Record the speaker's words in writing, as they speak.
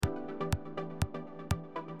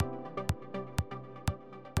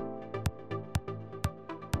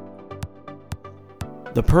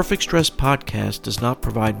The Perfect Stress podcast does not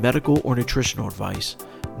provide medical or nutritional advice,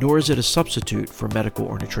 nor is it a substitute for medical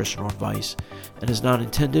or nutritional advice, and is not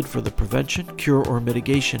intended for the prevention, cure, or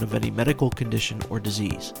mitigation of any medical condition or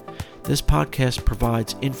disease. This podcast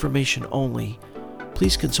provides information only.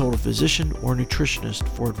 Please consult a physician or nutritionist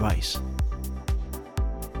for advice.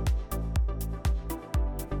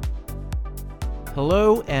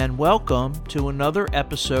 Hello and welcome to another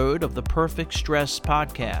episode of the Perfect Stress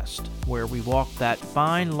Podcast, where we walk that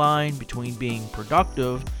fine line between being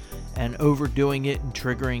productive and overdoing it and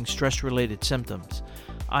triggering stress-related symptoms.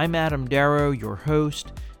 I'm Adam Darrow, your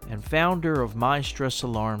host and founder of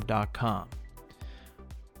MyStressAlarm.com.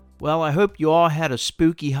 Well, I hope you all had a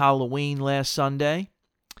spooky Halloween last Sunday.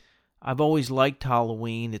 I've always liked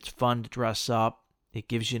Halloween. It's fun to dress up. It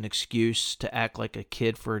gives you an excuse to act like a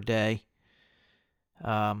kid for a day.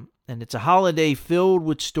 And it's a holiday filled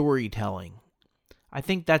with storytelling. I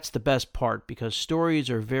think that's the best part because stories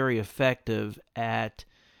are very effective at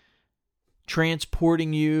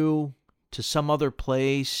transporting you to some other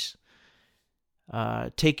place,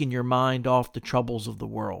 taking your mind off the troubles of the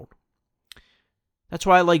world. That's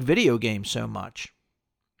why I like video games so much,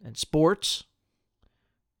 and sports,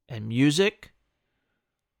 and music.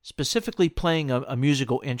 Specifically playing a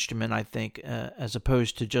musical instrument, I think, as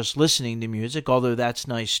opposed to just listening to music, although that's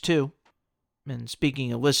nice too. And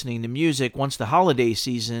speaking of listening to music, once the holiday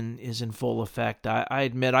season is in full effect, I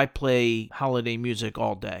admit I play holiday music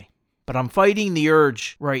all day. But I'm fighting the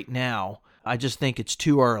urge right now. I just think it's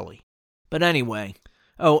too early. But anyway,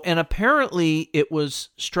 and apparently it was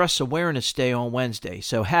Stress Awareness Day on Wednesday,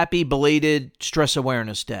 so happy belated Stress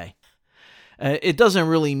Awareness Day. It doesn't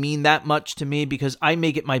really mean that much to me because I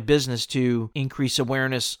make it my business to increase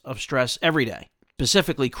awareness of stress every day,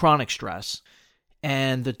 specifically chronic stress,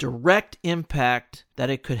 and the direct impact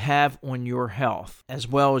that it could have on your health, as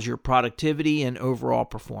well as your productivity and overall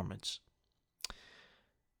performance.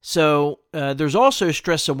 So there's also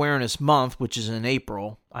Stress Awareness Month, which is in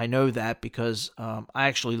April. I know that because I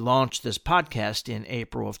actually launched this podcast in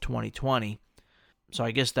April of 2020, so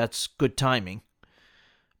I guess that's good timing.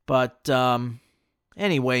 But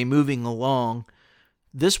anyway, moving along,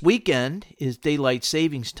 this weekend is daylight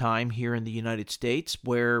savings time here in the United States,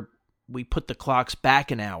 where we put the clocks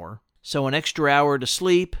back an hour. So an extra hour to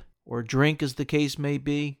sleep or drink, as the case may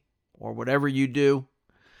be, or whatever you do.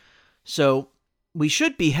 So we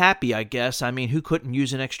should be happy, I guess. I mean, who couldn't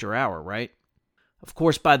use an extra hour, right? Of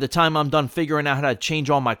course, by the time I'm done figuring out how to change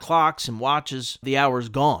all my clocks and watches, the hour's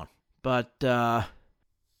gone. But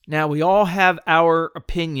now, we all have our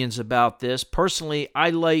opinions about this. Personally, I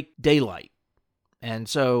like daylight. And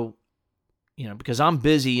so, because I'm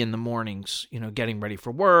busy in the mornings, getting ready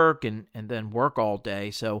for work and then work all day.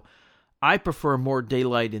 So I prefer more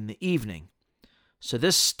daylight in the evening. So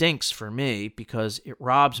this stinks for me because it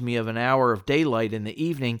robs me of an hour of daylight in the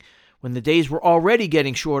evening when the days were already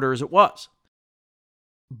getting shorter as it was.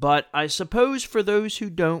 But I suppose for those who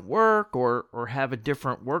don't work or have a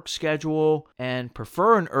different work schedule and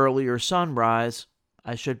prefer an earlier sunrise,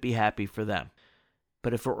 I should be happy for them.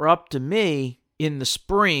 But if it were up to me, in the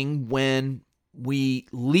spring when we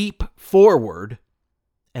leap forward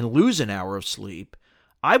and lose an hour of sleep,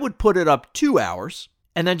 I would put it up 2 hours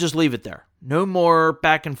and then just leave it there. No more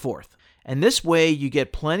back and forth. And this way you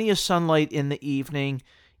get plenty of sunlight in the evening,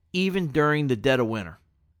 even during the dead of winter.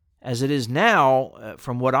 As it is now,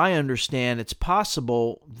 from what I understand, it's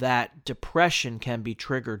possible that depression can be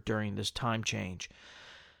triggered during this time change.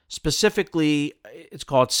 Specifically, it's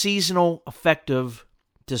called Seasonal Affective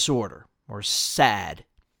Disorder, or SAD.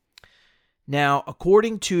 Now,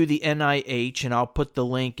 according to the NIH, and I'll put the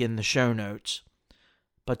link in the show notes,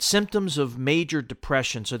 but symptoms of major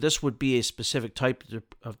depression, so this would be a specific type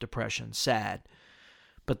of depression, SAD,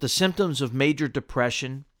 but the symptoms of major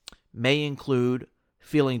depression may include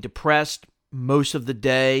feeling depressed most of the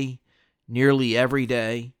day, nearly every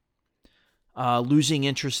day, losing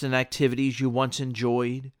interest in activities you once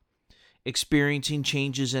enjoyed, experiencing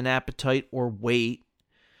changes in appetite or weight,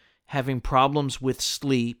 having problems with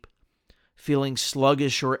sleep, feeling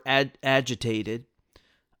sluggish or agitated,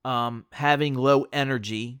 having low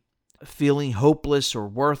energy, feeling hopeless or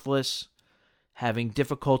worthless, having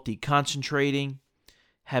difficulty concentrating,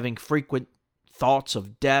 having frequent thoughts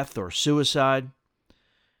of death or suicide.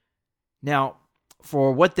 Now,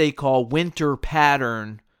 for what they call winter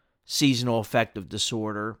pattern seasonal affective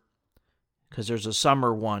disorder, because there's a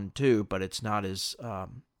summer one too, but it's not as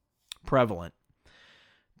prevalent.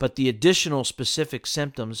 But the additional specific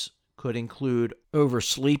symptoms could include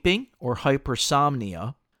oversleeping or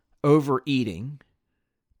hypersomnia, overeating,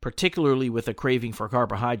 particularly with a craving for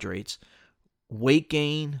carbohydrates, weight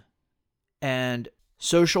gain, and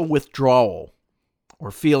social withdrawal, or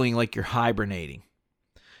feeling like you're hibernating.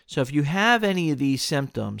 So if you have any of these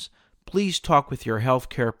symptoms, please talk with your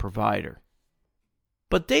healthcare provider.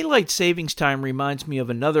 But daylight savings time reminds me of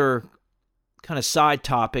another kind of side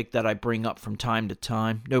topic that I bring up from time to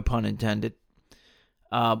time, no pun intended,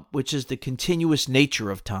 which is the continuous nature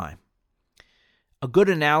of time. A good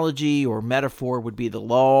analogy or metaphor would be the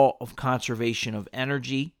law of conservation of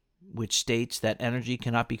energy, which states that energy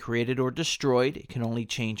cannot be created or destroyed. It can only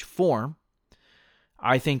change form.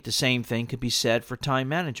 I think the same thing could be said for time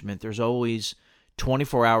management. There's always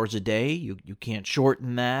 24 hours a day. You can't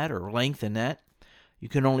shorten that or lengthen that. You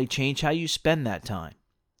can only change how you spend that time.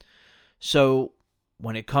 So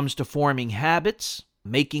when it comes to forming habits,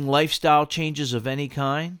 making lifestyle changes of any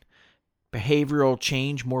kind, behavioral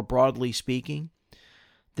change more broadly speaking,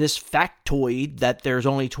 this factoid that there's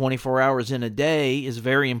only 24 hours in a day is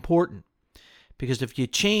very important. Because if you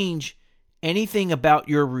change anything about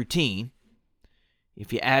your routine,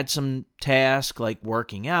 if you add some task like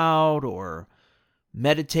working out or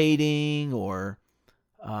meditating or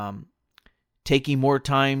taking more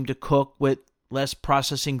time to cook with less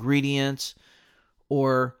processed ingredients,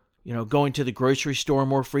 or going to the grocery store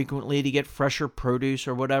more frequently to get fresher produce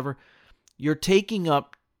or whatever, you're taking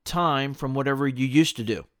up time from whatever you used to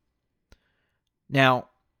do. Now,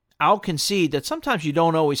 I'll concede that sometimes you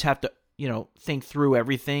don't always have to, think through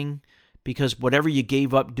everything, because whatever you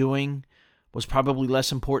gave up doing was probably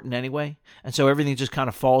less important anyway. And so everything just kind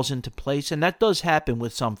of falls into place. And that does happen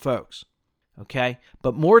with some folks. Okay?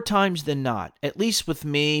 But more times than not, at least with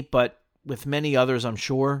me, but with many others, I'm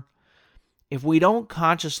sure, if we don't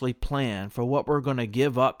consciously plan for what we're going to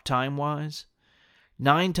give up time-wise,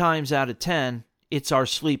 9 times out of 10, it's our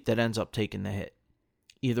sleep that ends up taking the hit.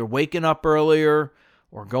 Either waking up earlier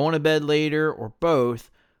or going to bed later or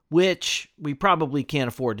both, which we probably can't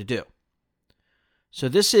afford to do. So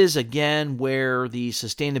this is, again, where the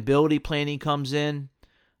sustainability planning comes in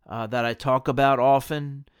that I talk about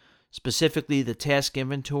often, specifically the task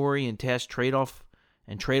inventory and task trade-off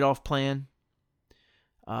plan.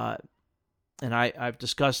 And I've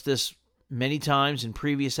discussed this many times in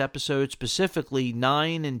previous episodes, specifically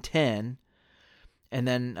 9 and 10, and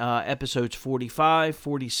then episodes 45,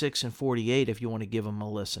 46, and 48 if you want to give them a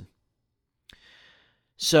listen.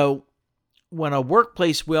 So when a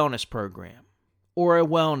workplace wellness program or a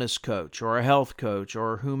wellness coach or a health coach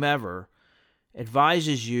or whomever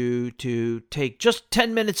advises you to take just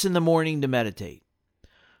 10 minutes in the morning to meditate,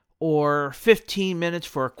 or 15 minutes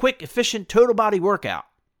for a quick, efficient total body workout,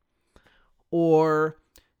 or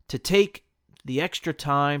to take the extra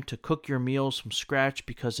time to cook your meals from scratch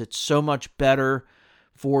because it's so much better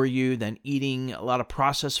for you than eating a lot of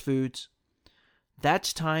processed foods,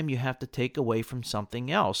 that's time you have to take away from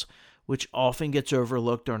something else, which often gets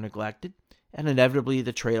overlooked or neglected, and inevitably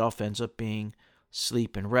the trade-off ends up being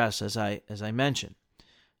sleep and rest, as I mentioned.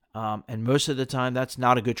 And most of the time, that's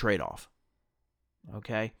not a good trade-off.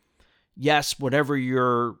 Okay? Yes, whatever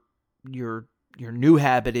your new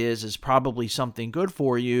habit is probably something good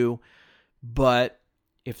for you, but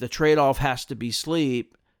if the trade-off has to be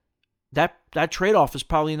sleep, that trade-off is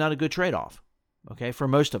probably not a good trade-off, okay, for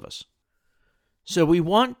most of us. So we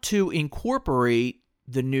want to incorporate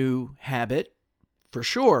the new habit, for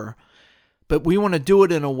sure, but we want to do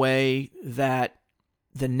it in a way that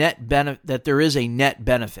that there is a net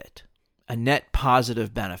benefit, a net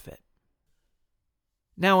positive benefit.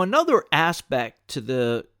 Now, another aspect to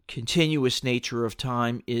the continuous nature of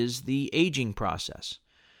time is the aging process.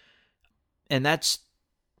 And that's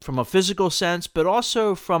from a physical sense, but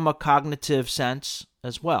also from a cognitive sense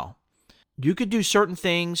as well. You could do certain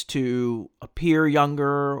things to appear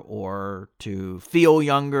younger or to feel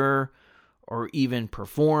younger or even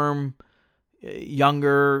perform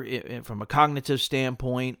younger from a cognitive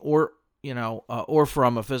standpoint or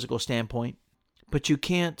from a physical standpoint, but you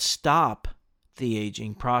can't stop the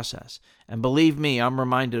aging process. And believe me, I'm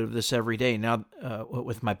reminded of this every day now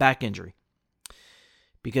with my back injury.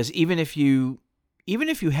 Because even if you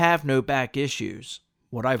have no back issues,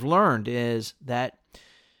 what I've learned is that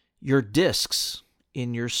your discs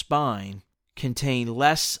in your spine contain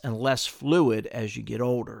less and less fluid as you get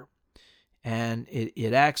older. And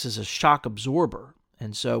it acts as a shock absorber.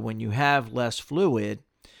 And so when you have less fluid,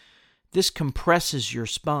 this compresses your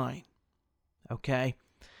spine. Okay?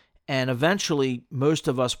 And eventually, most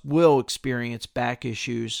of us will experience back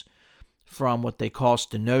issues from what they call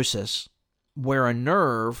stenosis, where a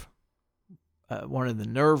nerve, one of the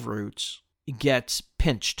nerve roots, gets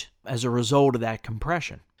pinched as a result of that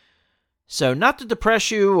compression. So not to depress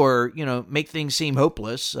you or, make things seem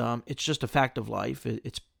hopeless. It's just a fact of life.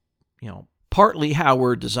 It's partly how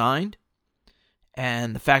we're designed.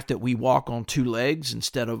 and the fact that we walk on two legs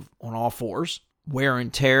instead of on all fours, wear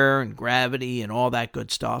and tear and gravity and all that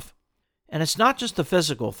good stuff. And it's not just the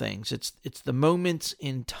physical things, it's the moments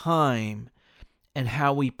in time and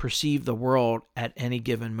how we perceive the world at any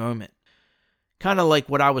given moment. Kind of like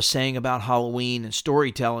what I was saying about Halloween and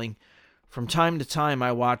storytelling. From time to time,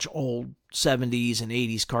 I watch old 70s and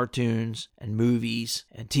 80s cartoons and movies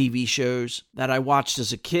and TV shows that I watched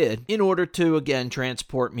as a kid in order to, again,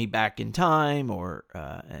 transport me back in time or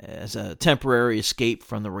as a temporary escape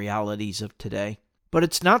from the realities of today. But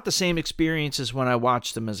it's not the same experience as when I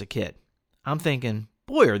watched them as a kid. I'm thinking,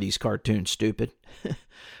 boy, are these cartoons stupid.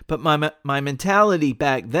 But my mentality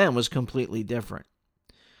back then was completely different.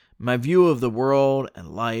 My view of the world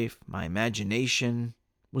and life, my imagination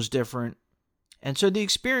was different. And so the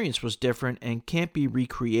experience was different and can't be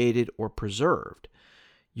recreated or preserved.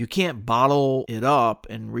 You can't bottle it up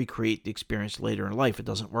and recreate the experience later in life. It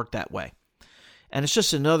doesn't work that way. And it's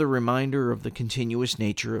just another reminder of the continuous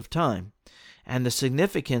nature of time. And the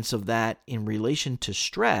significance of that in relation to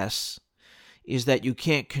stress is that you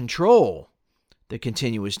can't control the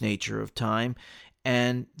continuous nature of time.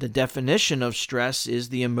 And the definition of stress is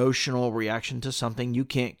the emotional reaction to something you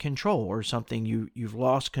can't control or something you've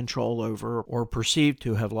lost control over or perceived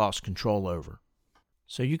to have lost control over.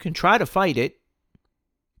 So you can try to fight it,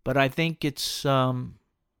 but I think it's I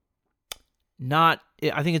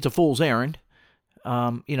think it's a fool's errand.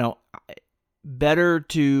 Better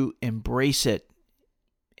to embrace it.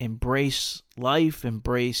 Embrace life,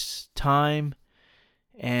 embrace time,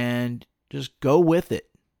 and just go with it.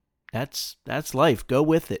 That's life. Go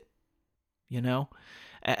with it.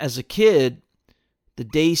 As a kid, the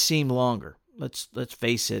days seem longer. Let's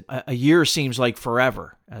face it. A year seems like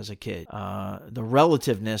forever as a kid. The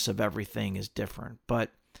relativeness of everything is different.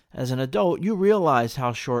 But as an adult, you realize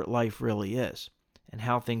how short life really is and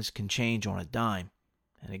how things can change on a dime.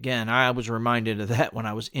 And again, I was reminded of that when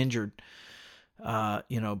I was injured,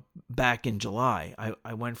 back in July.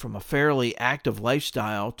 I went from a fairly active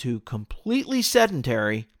lifestyle to completely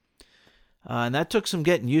sedentary. And that took some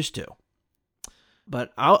getting used to.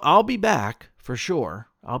 But I'll be back for sure.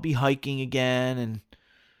 I'll be hiking again and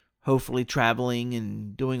hopefully traveling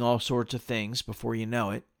and doing all sorts of things before you know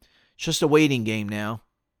it. It's just a waiting game now.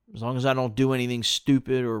 As long as I don't do anything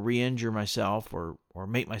stupid or re-injure myself or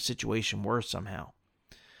make my situation worse somehow.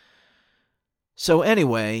 So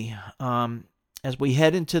anyway, as we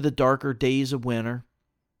head into the darker days of winter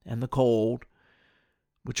and the cold,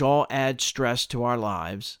 which all add stress to our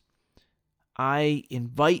lives, I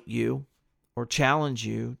invite you or challenge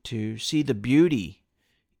you to see the beauty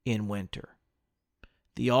in winter.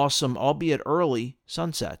 The awesome, albeit early,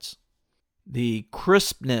 sunsets. The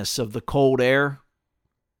crispness of the cold air.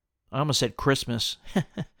 I almost said Christmas.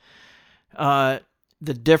 The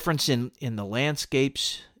difference in the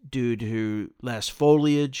landscapes due to less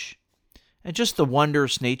foliage. And just the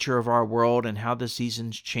wondrous nature of our world and how the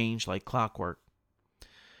seasons change like clockwork.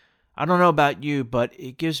 I don't know about you, but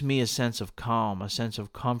it gives me a sense of calm, a sense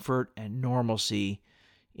of comfort and normalcy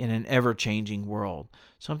in an ever-changing world.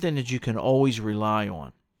 Something that you can always rely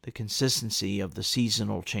on, the consistency of the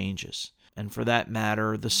seasonal changes. And for that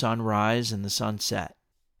matter, the sunrise and the sunset.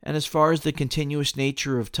 And as far as the continuous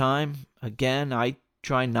nature of time, again, I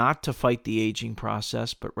try not to fight the aging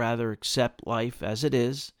process, but rather accept life as it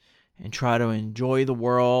is and try to enjoy the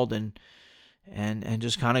world and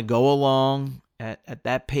just kind of go along at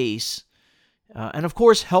that pace, and of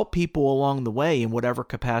course help people along the way in whatever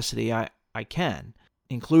capacity I can,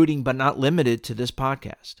 including but not limited to this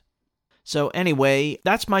podcast. So anyway,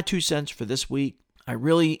 that's my 2 cents for this week. I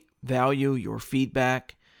really value your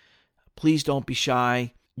feedback. Please don't be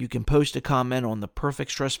shy. You can post a comment on the Perfect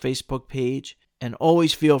Stress Facebook page, and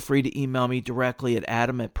always feel free to email me directly at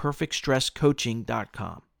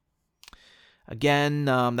adam@perfectstresscoaching.com. Again,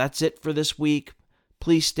 that's it for this week.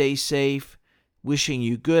 Please stay safe. Wishing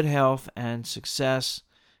you good health and success.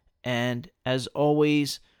 And as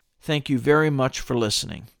always, thank you very much for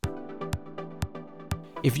listening.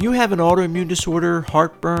 If you have an autoimmune disorder,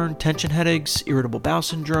 heartburn, tension headaches, irritable bowel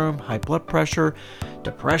syndrome, high blood pressure,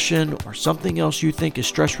 depression, or something else you think is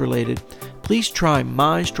stress-related, please try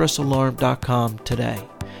MyStressAlarm.com today.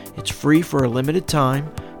 It's free for a limited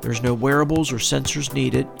time. There's no wearables or sensors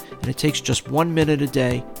needed, and it takes just 1 minute a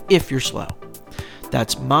day if you're slow.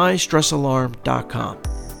 That's MyStressAlarm.com.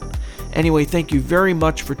 Anyway, thank you very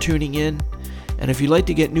much for tuning in, and if you'd like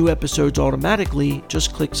to get new episodes automatically,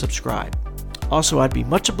 just click subscribe. Also, I'd be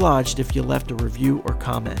much obliged if you left a review or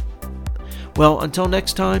comment. Well, until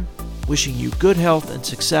next time, wishing you good health and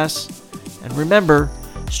success, and remember,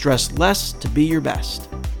 stress less to be your best.